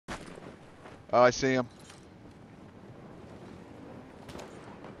Oh, I see him.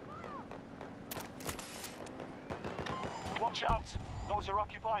 Watch out. Those are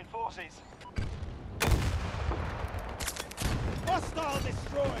occupying forces. Hostile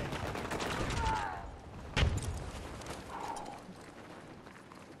destroyed!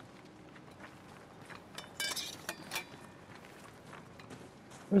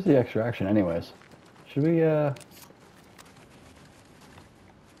 Where's the extraction anyways? Should we,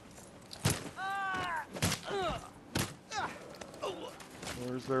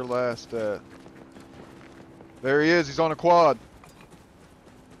 Where's their last at? There he is. He's on a quad.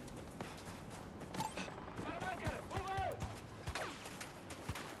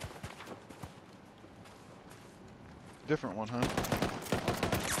 Different one, huh?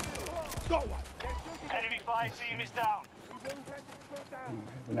 Got one! Enemy fire team is down.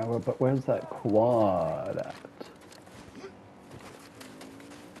 now, but where's that quad at?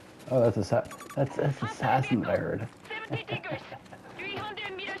 Oh, that's assassin that I heard. 70 diggers,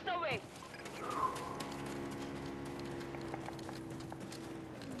 300 meters away.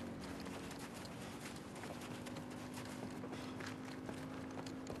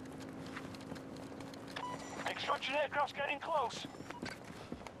 Extraction aircraft's getting close.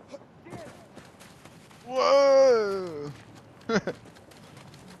 Whoa!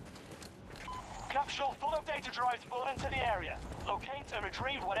 Capsule full of data drives pulled into the area. Locate and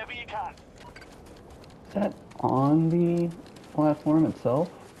retrieve whatever you can. Is that on the platform itself?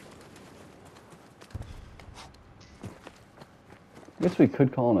 I guess we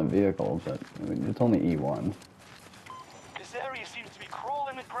could call in a vehicle, but I mean, it's only E1. This area seems to be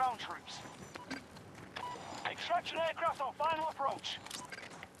crawling with ground troops. Extraction aircraft on final approach.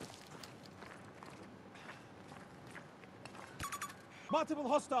 Multiple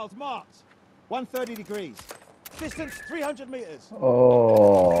hostiles marked. 130 degrees. Distance 300 meters.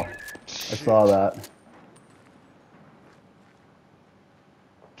 Oh, I saw that.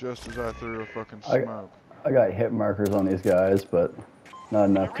 Just as I threw a fucking smoke. I got hit markers on these guys, but not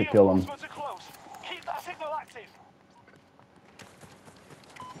enough to kill them. Reinforcements are close. Keep that signal active.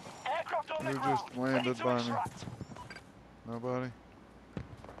 Aircraft on the Who ground. just landed Ready to by me? extract. Nobody?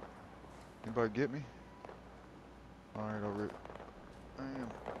 Anybody get me? Alright, I'll rip. Damn.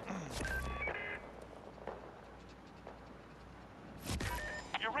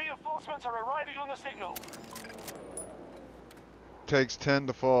 Your reinforcements are arriving on the signal. Takes 10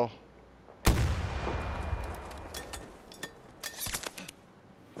 to fall.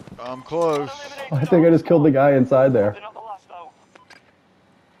 I'm close. I think I just killed the guy inside there. They're not the last, though.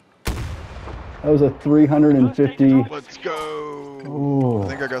 That was a 350. Let's go. Ooh. I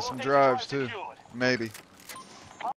think I got some drives too. Maybe.